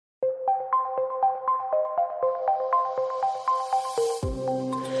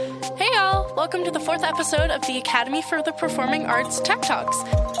Welcome to the 4th episode of the Academy for the Performing Arts Tech Talks.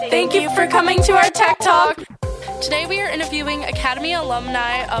 Thank you for coming to our Tech Talk. Today we are interviewing Academy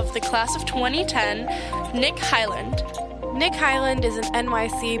alumni of the class of 2010, Nick Hyland. Nick Hyland is an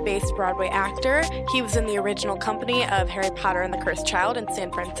NYC-based Broadway actor. He was in the original company of Harry Potter and the Cursed Child in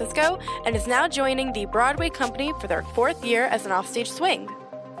San Francisco and is now joining the Broadway company for their 4th year as an offstage swing.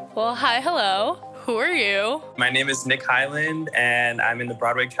 Well, hello. Who are you? My name is Nick Hyland, and I'm in the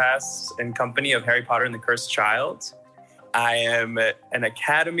Broadway cast and company of Harry Potter and the Cursed Child. I am an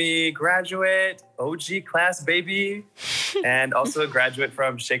Academy graduate, OG class baby, and also a graduate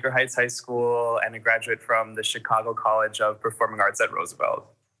from Shaker Heights High School and a graduate from the Chicago College of Performing Arts at Roosevelt.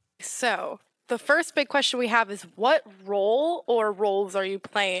 So, the first big question we have is, what role or roles are you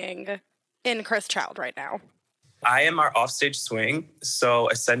playing in Cursed Child right now? I am our offstage swing. So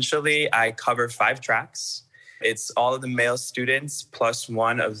essentially, I cover 5 tracks. It's all of the male students plus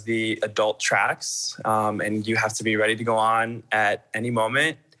one of the adult tracks. And you have to be ready to go on at any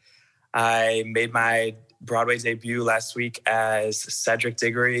moment. I made my Broadway debut last week as Cedric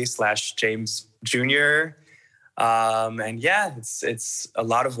Diggory / James Jr. And yeah, it's a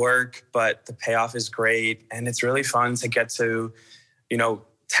lot of work, but the payoff is great. And it's really fun to get to,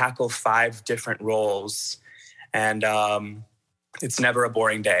 tackle 5 different roles. And it's never a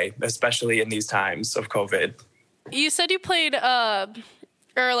boring day, especially in these times of COVID. You said you played, are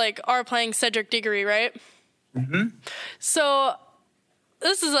playing Cedric Diggory, right? Mm-hmm. So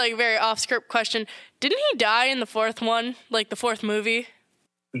this is a very off-script question. Didn't he die in the 4th one, the 4th movie?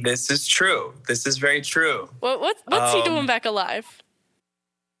 This is true. This is very true. What's he doing back alive?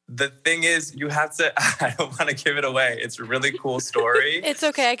 The thing is, you have to, I don't want to give it away. It's a really cool story. It's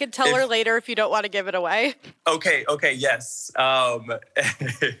okay. I can tell her later if you don't want to give it away. Okay, yes.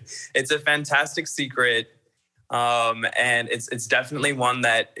 It's a fantastic secret. And it's definitely one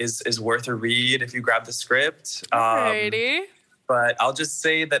that is worth a read if you grab the script. Alrighty. But I'll just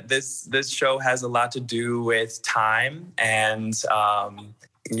say that this show has a lot to do with time and,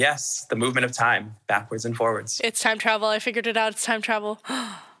 yes, the movement of time, backwards and forwards. It's time travel. I figured it out. It's time travel.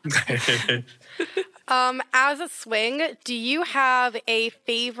 As a swing, do you have a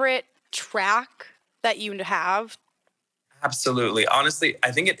favorite track that you have? Absolutely. Honestly,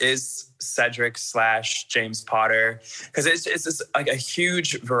 I think it is Cedric / James Potter because it's just a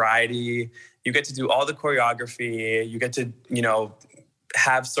huge variety. You get to do all the choreography. You get to,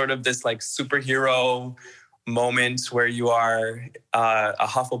 have sort of this superhero moment where you are a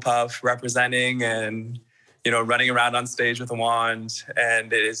Hufflepuff representing and, running around on stage with a wand.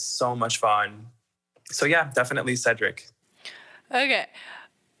 And it is so much fun. So yeah, definitely Cedric. Okay.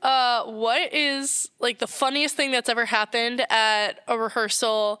 What is the funniest thing that's ever happened at a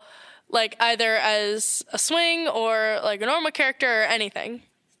rehearsal, either as a swing or a normal character or anything?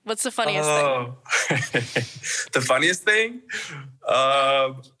 What's the funniest thing? The funniest thing?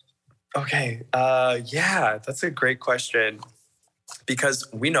 Okay. Yeah, that's a great question. Because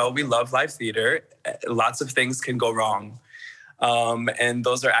we love live theater. Lots of things can go wrong. And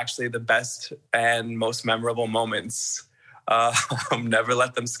those are actually the best and most memorable moments. Never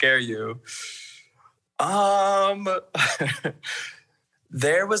let them scare you.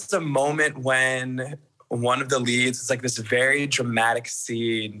 There was a moment when one of the leads, it's this very dramatic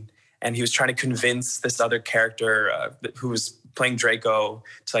scene, and he was trying to convince this other character who was playing Draco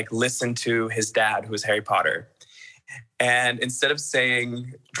to listen to his dad, who was Harry Potter. And instead of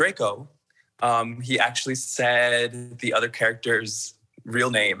saying Draco, he actually said the other character's real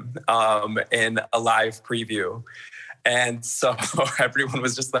name in a live preview. And so everyone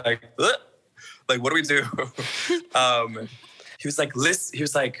was just what do we do? He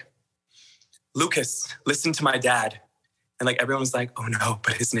was Lucas, listen to my dad. And everyone was oh no,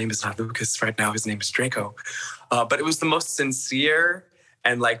 but his name is not Lucas right now. His name is Draco. But it was the most sincere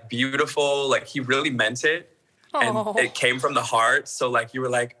and beautiful. He really meant it. And it came from the heart. So you were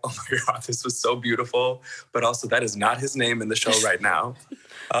oh my God, this was so beautiful. But also that is not his name in the show right now.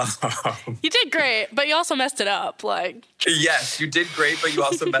 You did great, but you also messed it up. Yes, you did great, but you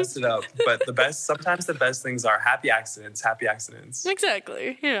also messed it up. But sometimes the best things are happy accidents.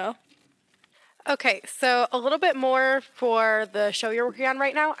 Exactly, Okay, so a little bit more for the show you're working on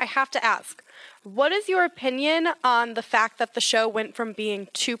right now. I have to ask, what is your opinion on the fact that the show went from being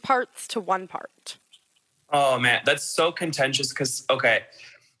 2 parts to 1 part? Oh man, that's so contentious because, okay,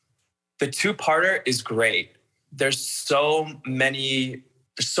 the 2-parter is great. There's so many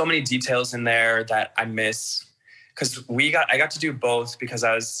details in there that I miss because I got to do both because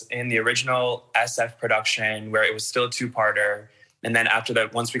I was in the original SF production where it was still a 2-parter. And then after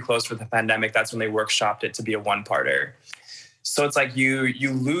that, once we closed for the pandemic, that's when they workshopped it to be a 1-parter. So it's like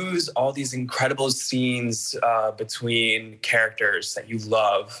you lose all these incredible scenes between characters that you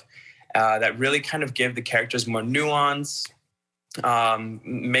love that really kind of give the characters more nuance,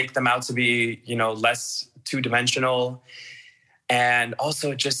 make them out to be, less two-dimensional, and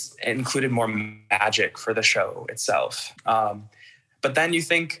also just included more magic for the show itself. But then you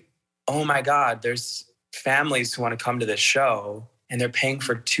think, oh my God, there's families who want to come to this show and they're paying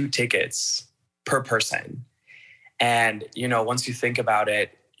for 2 tickets per person. And, once you think about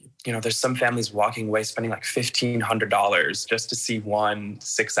it, there's some families walking away spending like $1,500 just to see one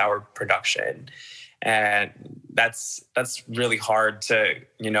 6-hour production. And that's really hard to,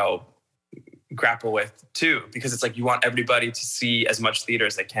 grapple with too, because it's like you want everybody to see as much theater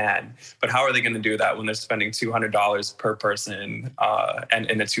as they can. But how are they going to do that when they're spending $200 per person and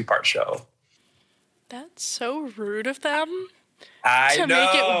in a 2-part show? That's so rude of them to make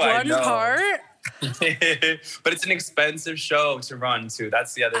it one part. But it's an expensive show to run too.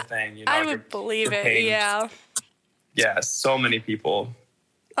 That's the other thing. I would believe it. Yeah. Yeah. So many people.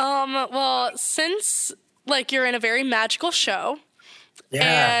 Well, since you're in a very magical show,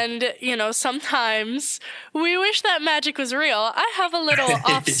 yeah. And, sometimes we wish that magic was real. I have a little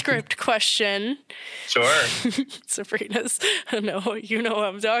off-script question. Sure. Sabrina's, you know what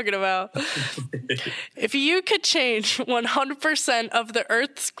I'm talking about. If you could change 100% of the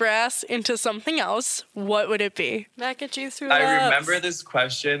Earth's grass into something else, what would it be? Mac and cheese through I remember this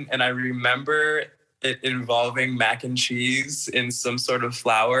question, and I remember it involving mac and cheese in some sort of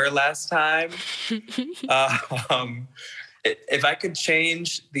flour last time. If I could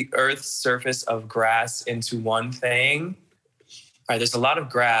change the Earth's surface of grass into one thing, all right, there's a lot of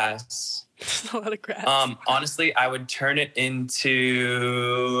grass. There's a lot of grass. Honestly, I would turn it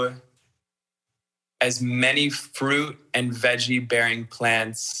into as many fruit and veggie bearing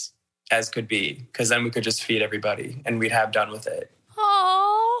plants as could be, because then we could just feed everybody and we'd have done with it.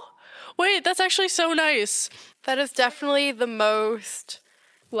 Oh, wait, that's actually so nice. That is definitely the most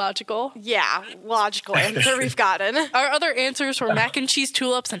logical answer we've gotten. Our other answers were mac and cheese,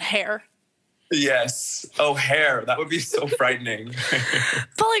 tulips, and hair. Yes. Oh, hair. That would be so frightening.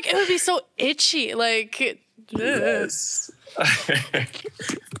 But it would be so itchy. Yes.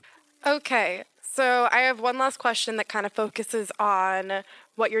 Okay. So I have one last question that kind of focuses on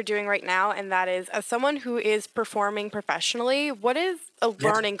what you're doing right now. And that is, as someone who is performing professionally, what is a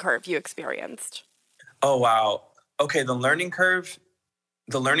learning curve you experienced? Oh, wow. Okay. The learning curve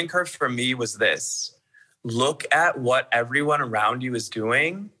for me was this: look at what everyone around you is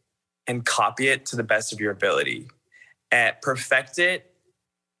doing and copy it to the best of your ability and perfect it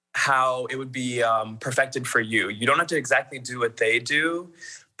how it would be perfected for you. You don't have to exactly do what they do,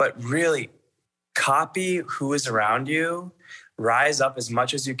 but really copy who is around you, rise up as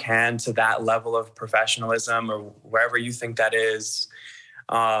much as you can to that level of professionalism or wherever you think that is,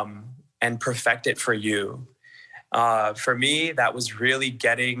 and perfect it for you. For me, that was really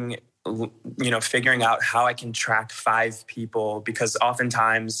figuring out how I can track 5 people, because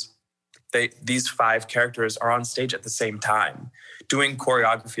oftentimes these 5 characters are on stage at the same time, doing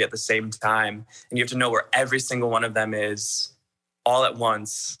choreography at the same time. And you have to know where every single one of them is all at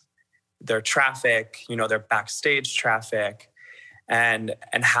once, their traffic, their backstage traffic, and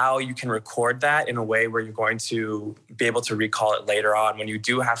how you can record that in a way where you're going to be able to recall it later on when you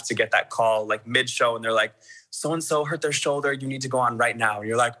do have to get that call mid-show and they're like, so-and-so hurt their shoulder, you need to go on right now. And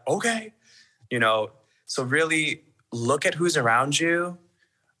you're like, okay. So really look at who's around you,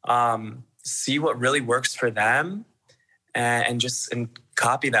 see what really works for them and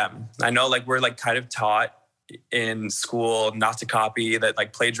copy them. I know we're kind of taught in school not to copy, that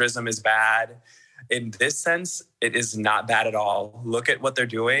plagiarism is bad. In this sense, it is not bad at all. Look at what they're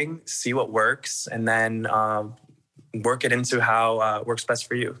doing, see what works, and then work it into how works best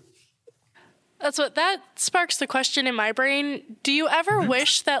for you. That sparks the question in my brain. Do you ever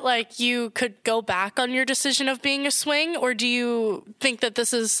wish that you could go back on your decision of being a swing, or do you think that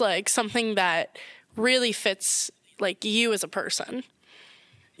this is something that really fits you as a person?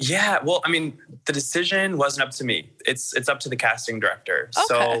 Yeah, well, the decision wasn't up to me. It's up to the casting director. Okay.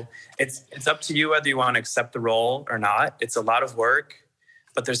 So it's up to you whether you want to accept the role or not. It's a lot of work,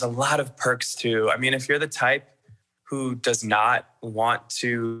 but there's a lot of perks too. If you're the type who does not want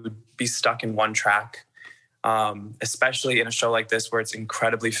to be stuck in one track, especially in a show like this where it's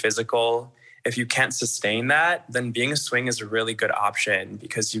incredibly physical, if you can't sustain that, then being a swing is a really good option,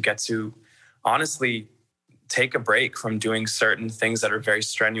 because you get to honestly take a break from doing certain things that are very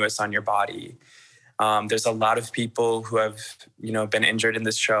strenuous on your body. There's a lot of people who have, been injured in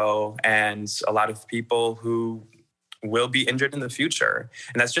this show, and a lot of people who will be injured in the future.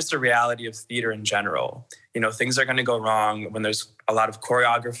 And that's just a reality of theater in general. Things are going to go wrong when there's a lot of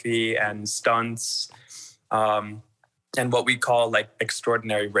choreography and stunts, and what we call like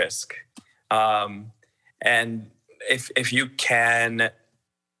extraordinary risk. And if you can,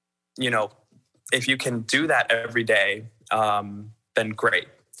 if you can do that every day, then great.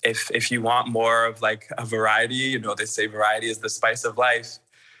 If you want more of like a variety, they say variety is the spice of life,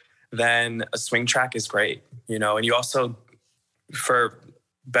 then a swing track is great, and you also, for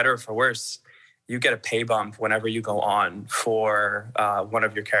better or for worse, you get a pay bump whenever you go on for one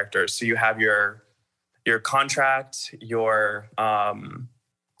of your characters. So you have your contract, we're on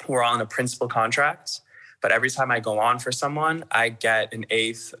a principal contract, but every time I go on for someone, I get an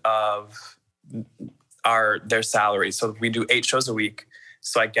eighth of their salary. So we do 8 shows a week.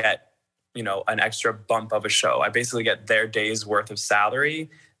 So I get, an extra bump of a show. I basically get their day's worth of salary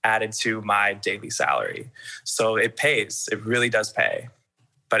added to my daily salary. So it pays. It really does pay,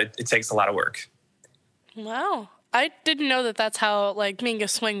 but it takes a lot of work. Wow. I didn't know that that's how like being a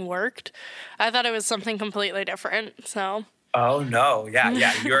swing worked. I thought it was something completely different. So. Oh no.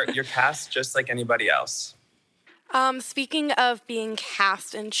 Yeah. You're cast just like anybody else. Speaking of being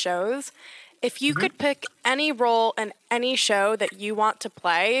cast in shows, if you could pick any role in any show that you want to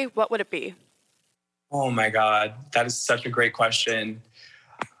play, what would it be? Oh my God. That is such a great question.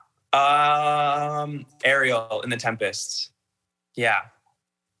 Ariel in The Tempest. Yeah.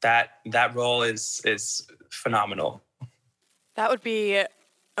 That role is phenomenal. That would be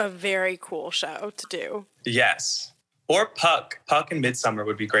a very cool show to do. Yes. Or Puck. Puck and Midsummer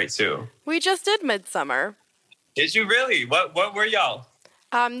would be great too. We just did Midsummer. Did you really? What were y'all?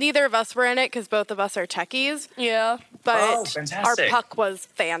 Neither of us were in it because both of us are techies. Yeah. But our fantastic. Puck was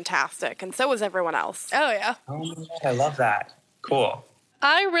fantastic, and so was everyone else. Oh, yeah. Oh my God, I love that. Cool.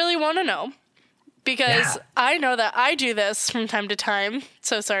 I really want to know because I know that I do this from time to time.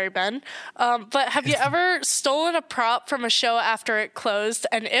 So sorry, Ben. But have you ever stolen a prop from a show after it closed?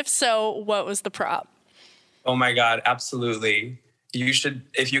 And if so, what was the prop? Oh my God, absolutely. You should,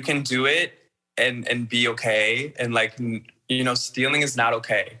 if you can do it and be okay. And like, stealing is not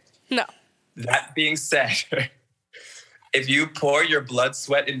okay. No. That being said, if you pour your blood,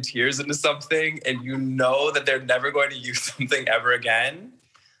 sweat, and tears into something and you know that they're never going to use something ever again,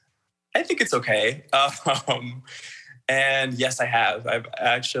 I think it's okay. And yes, I have. I've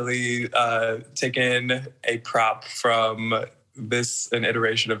actually taken a prop from an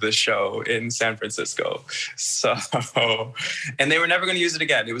iteration of this show in San Francisco. So, and they were never going to use it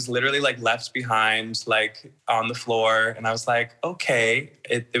again. It was literally like left behind, like on the floor. And I was like, okay,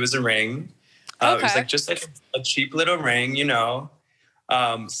 it was a ring. Okay. It was like just like a cheap little ring,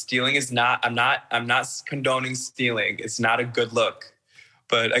 stealing is not, I'm not condoning stealing. It's not a good look.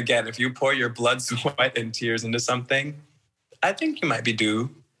 But again, if you pour your blood, sweat, and tears into something, I think you might be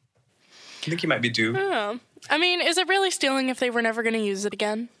due. Oh. I mean, is it really stealing if they were never going to use it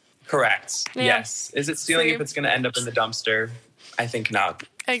again? Correct. Yeah. Yes. Is it stealing if it's going to end up in the dumpster? I think not.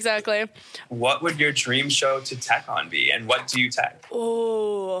 Exactly. What would your dream show to tech on be, and what do you tech?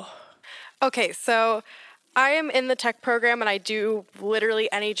 Oh. Okay, so I am in the tech program, and I do literally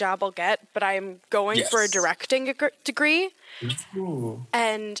any job I'll get, but I'm going for a directing degree. Ooh.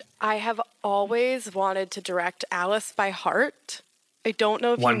 And I have always wanted to direct Alice by Heart. I don't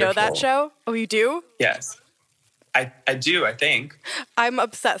know if you know that show. Oh, you do? Yes. I do, I think. I'm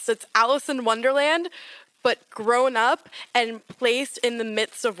obsessed. It's Alice in Wonderland, but grown up and placed in the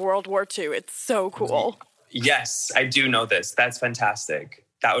midst of World War II. It's so cool. Yes, I do know this. That's fantastic.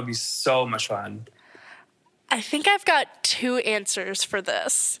 That would be so much fun. I think I've got 2 answers for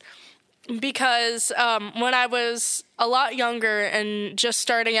this. Because when I was a lot younger and just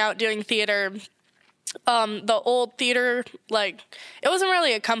starting out doing theater, the old theater, like, it wasn't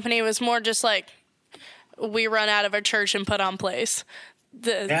really a company. It was more just like, we run out of a church and put on plays.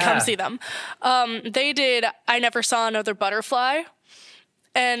 Come see them. They did I Never Saw Another Butterfly.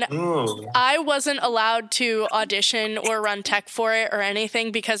 And I wasn't allowed to audition or run tech for it or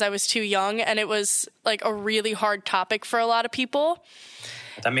anything because I was too young. And it was like a really hard topic for a lot of people.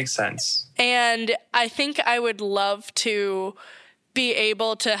 That makes sense. And I think I would love to be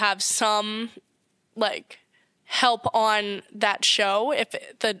able to have some like help on that show if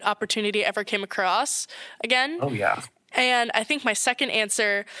the opportunity ever came across again. Oh, yeah. And I think my second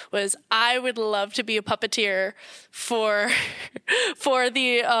answer was I would love to be a puppeteer for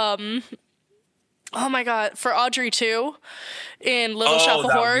the oh my God, for Audrey 2 in Little Shop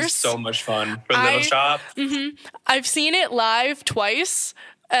of Horrors. That would be so much fun for Little Shop. Mm-hmm. I've seen it live twice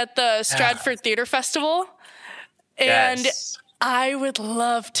at the Stratford Theater Festival. And I would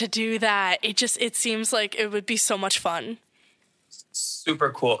love to do that. It seems like it would be so much fun.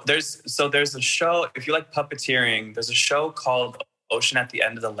 Super cool. There's a show, if you like puppeteering, there's a show called Ocean at the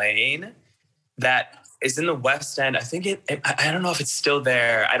End of the Lane that is in the West End. I think I don't know if it's still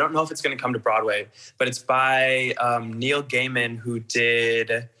there. I don't know if it's going to come to Broadway, but it's by Neil Gaiman, who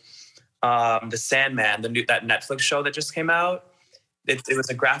did The Sandman, that Netflix show that just came out. It was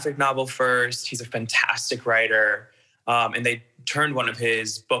a graphic novel first. He's a fantastic writer. And they turned one of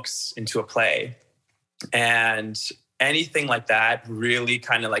his books into a play. And anything like that really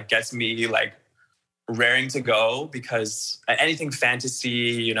kind of like gets me like raring to go, because anything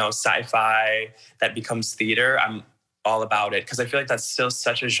fantasy, sci-fi that becomes theater, I'm all about it. Because I feel like that's still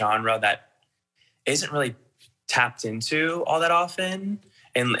such a genre that isn't really tapped into all that often,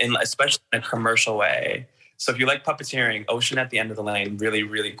 in especially in a commercial way. So if you like puppeteering, Ocean at the End of the Lane, really,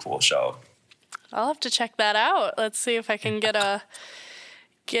 really cool show. I'll have to check that out. Let's see if I can get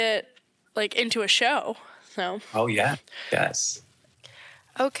like into a show. So. Oh yeah, yes.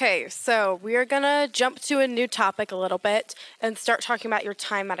 Okay, so we are gonna jump to a new topic a little bit and start talking about your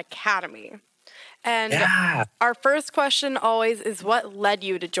time at Academy. And our first question always is, what led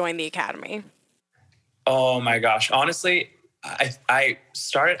you to join the Academy? Oh my gosh, honestly, I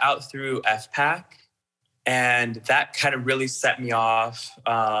started out through FPAC, and that kind of really set me off.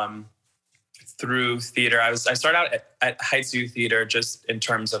 Through theater. I started out at Heights Youth Theater just in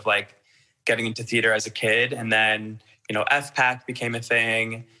terms of like getting into theater as a kid. And then, FPAC became a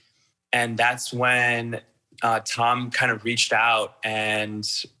thing. And that's when Tom kind of reached out and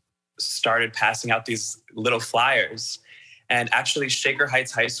started passing out these little flyers. And actually Shaker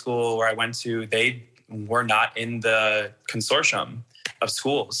Heights High School, where I went to, they were not in the consortium of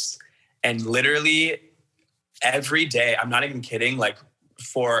schools. And literally every day, I'm not even kidding, like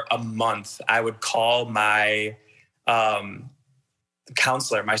for a month, I would call my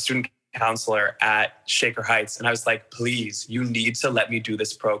counselor, my student counselor at Shaker Heights. And I was like, please, you need to let me do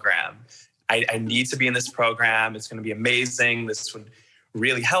this program. I need to be in this program. It's going to be amazing. This would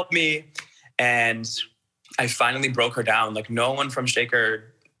really help me. And I finally broke her down. Like no one from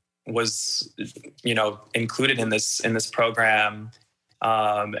Shaker was, included in this program.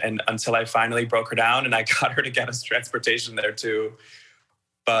 And until I finally broke her down and I got her to get us transportation there too.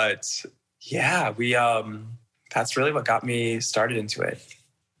 But yeah, that's really what got me started into it.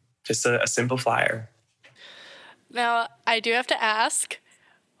 Just a simple flyer. Now, I do have to ask,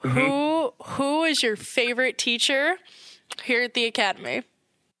 who is your favorite teacher here at the Academy?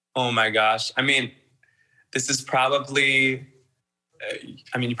 Oh my gosh. I mean, this is probably,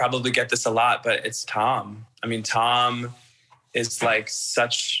 you probably get this a lot, but it's Tom. I mean, Tom is like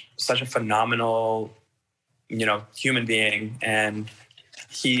such a phenomenal, human being. And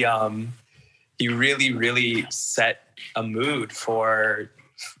he really, really set a mood for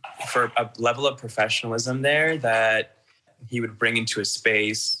a level of professionalism there that he would bring into a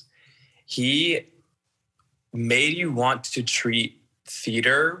space. He made you want to treat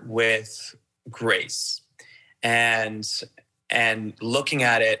theater with grace and looking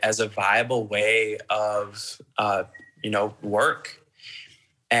at it as a viable way of, work,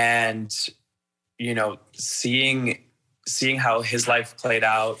 and, seeing how his life played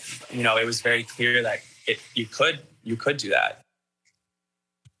out, it was very clear that you could do that.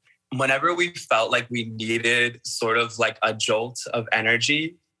 Whenever we felt like we needed sort of like a jolt of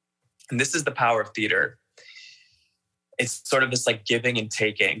energy, and this is the power of theater, it's sort of this like giving and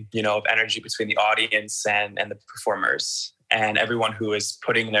taking, of energy between the audience and the performers and everyone who is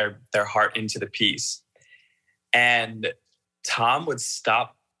putting their heart into the piece. And Tom would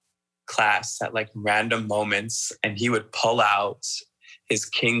stop class at like random moments and he would pull out his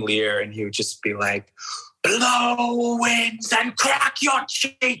King Lear and he would just be like, blow winds and crack your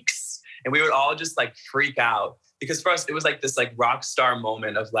cheeks. And we would all just like freak out, because for us, it was like this like rock star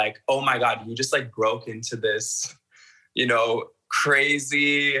moment of like, oh my God, you just like broke into this,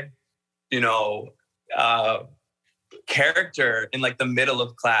 crazy, character in like the middle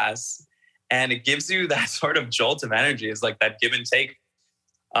of class. And it gives you that sort of jolt of energy. It's like that give and take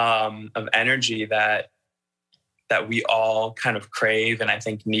of energy that we all kind of crave and I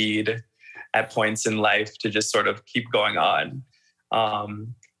think need at points in life to just sort of keep going on.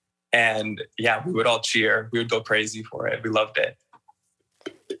 And yeah, we would all cheer. We would go crazy for it. We loved it.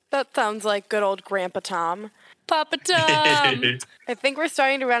 That sounds like good old Grandpa Tom. Papa Tom! I think we're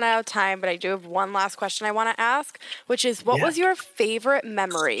starting to run out of time, but I do have one last question I want to ask, which is, what was your favorite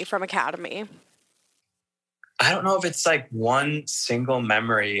memory from Academy? I don't know if it's like one single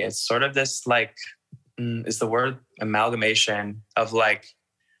memory. It's sort of this like, is the word amalgamation of like,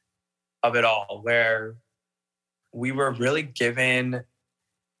 of it all, where we were really given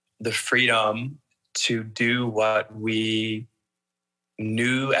the freedom to do what we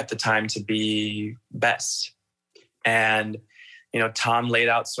knew at the time to be best. And, Tom laid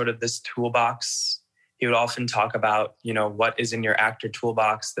out sort of this toolbox. He would often talk about, what is in your actor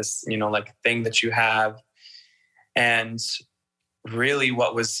toolbox, this, like thing that you have. And really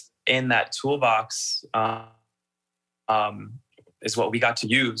what was in that toolbox is what we got to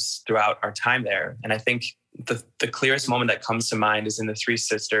use throughout our time there. And I think the clearest moment that comes to mind is in The Three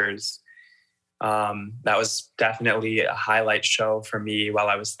Sisters. That was definitely a highlight show for me while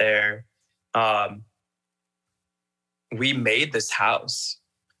I was there. We made this house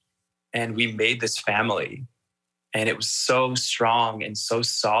and we made this family, and it was so strong and so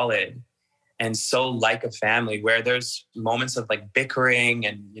solid and so like a family, where there's moments of like bickering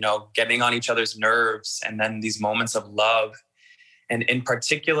and, getting on each other's nerves, and then these moments of love. And in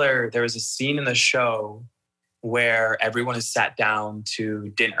particular, there was a scene in the show where everyone is sat down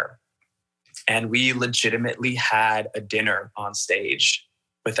to dinner. And we legitimately had a dinner on stage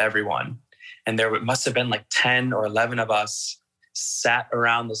with everyone. And there must have been like 10 or 11 of us sat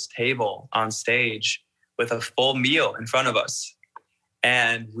around this table on stage with a full meal in front of us.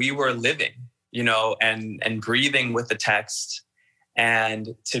 And we were living, and breathing with the text.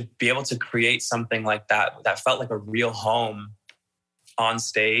 And to be able to create something like that felt like a real home on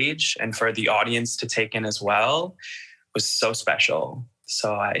stage, and for the audience to take in as well, was so special.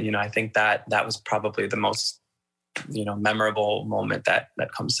 So I think that was probably the most, memorable moment that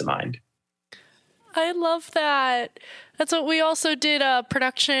comes to mind. I love that. That's what we also did a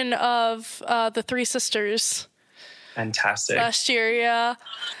production of The Three Sisters. Fantastic. Last year, yeah.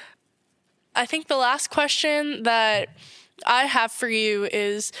 I think the last question that I have for you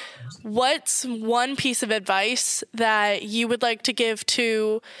is, what's one piece of advice that you would like to give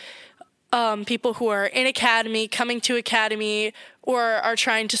to people who are in academy, coming to academy, or are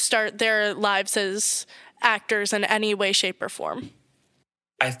trying to start their lives as actors in any way, shape, or form?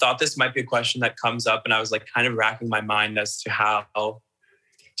 I thought this might be a question that comes up, and I was like kind of racking my mind as to how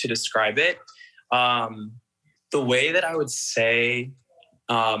to describe it. The way that I would say,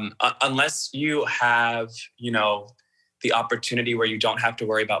 unless you have, the opportunity where you don't have to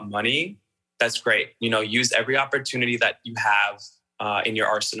worry about money, that's great. Use every opportunity that you have in your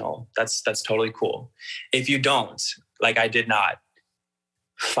arsenal. That's totally cool. If you don't, like I did not,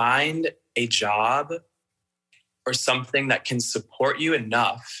 find a job or something that can support you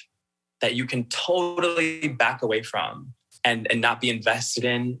enough that you can totally back away from and not be invested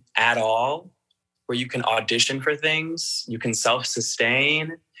in at all, where you can audition for things, you can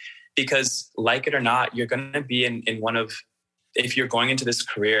self-sustain, because like it or not, you're going to be in one of, if you're going into this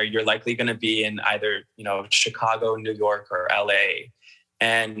career, you're likely going to be in either, Chicago, New York, or LA.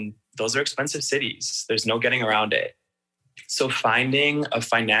 And those are expensive cities. There's no getting around it. So finding a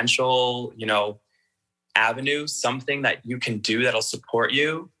financial, avenue, something that you can do that'll support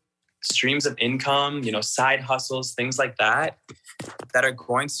you, streams of income, side hustles, things like that are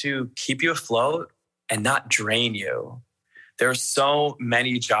going to keep you afloat and not drain you. There are so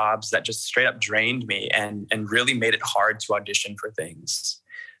many jobs that just straight up drained me and really made it hard to audition for things.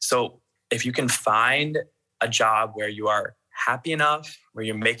 So if you can find a job where you are happy enough, where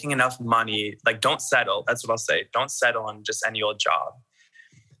you're making enough money, like don't settle. That's what I'll say. Don't settle on just any old job.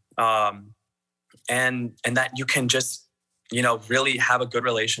 And that you can just, really have a good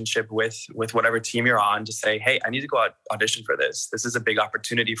relationship with whatever team you're on to say, hey, I need to go out audition for this. This is a big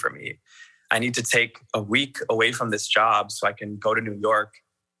opportunity for me. I need to take a week away from this job so I can go to New York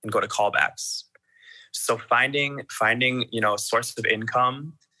and go to callbacks. So finding, a source of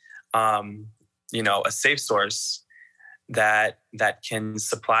income, a safe source that can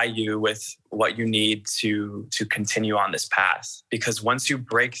supply you with what you need to continue on this path. Because once you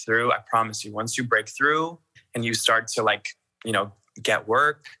break through, I promise you, once you break through and you start to get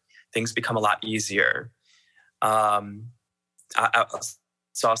work, things become a lot easier. So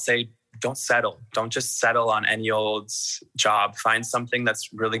I'll say, don't settle. Don't just settle on any old job. Find something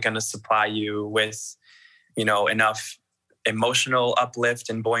that's really going to supply you with, enough emotional uplift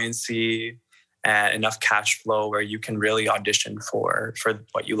and buoyancy, and enough cash flow where you can really audition for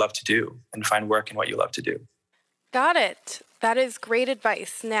what you love to do and find work in what you love to do. Got it. That is great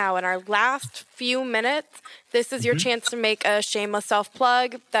advice. Now, in our last few minutes, this is your chance to make a shameless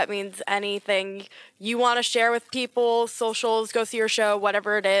self-plug. That means anything you want to share with people, socials, go see your show,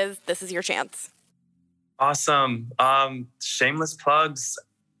 whatever it is, this is your chance. Awesome. Shameless plugs.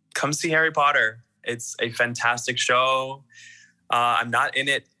 Come see Harry Potter. It's a fantastic show. I'm not in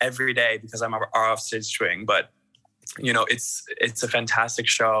it every day because I'm our offstage swing, but it's a fantastic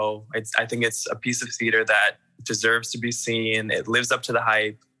show. I think it's a piece of theater that deserves to be seen. It lives up to the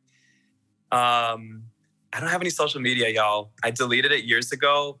hype. I don't have any social media, y'all. I deleted it years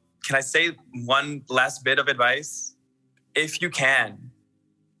ago. Can I say one last bit of advice? If you can,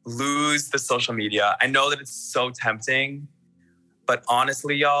 lose the social media. I know that it's so tempting, but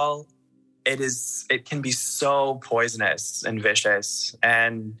honestly, y'all, it can be so poisonous and vicious.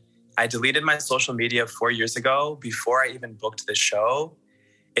 And I deleted my social media 4 years ago before I even booked the show.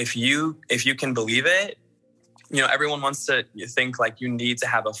 If you can believe it, everyone wants to think like you need to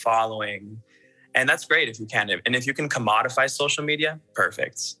have a following. And that's great if you can. And if you can commodify social media,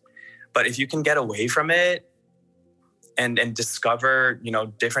 perfect. But if you can get away from it and discover,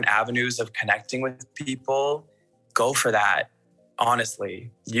 different avenues of connecting with people, go for that.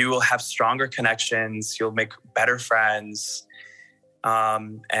 Honestly, you will have stronger connections. You'll make better friends.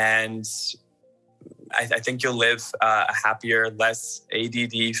 And I think you'll live a happier, less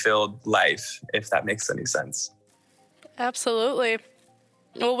ADD-filled life, if that makes any sense. Absolutely.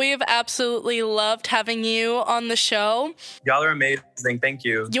 Well, we have absolutely loved having you on the show. Y'all are amazing. Thank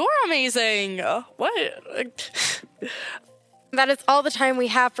you. You're amazing. What? That is all the time we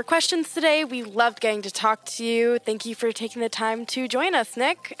have for questions today. We loved getting to talk to you. Thank you for taking the time to join us,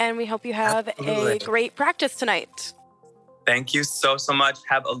 Nick, and we hope you have a great practice tonight. Thank you so much.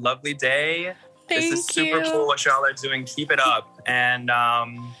 Have a lovely day. Thank you. This is super cool what y'all are doing. Keep it up. And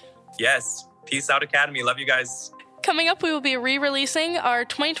yes, peace out, Academy. Love you guys. Coming up, we will be re-releasing our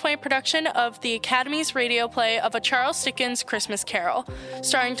 2020 production of the Academy's radio play of A Charles Dickens Christmas Carol,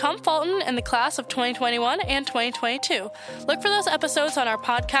 starring Tom Fulton and the class of 2021 and 2022. Look for those episodes on our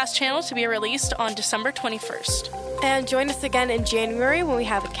podcast channel to be released on December 21st. And join us again in January when we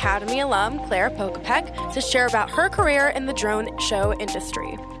have Academy alum Claire Pokopek to share about her career in the drone show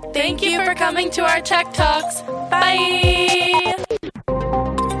industry. Thank you for coming to our Tech Talks. Bye!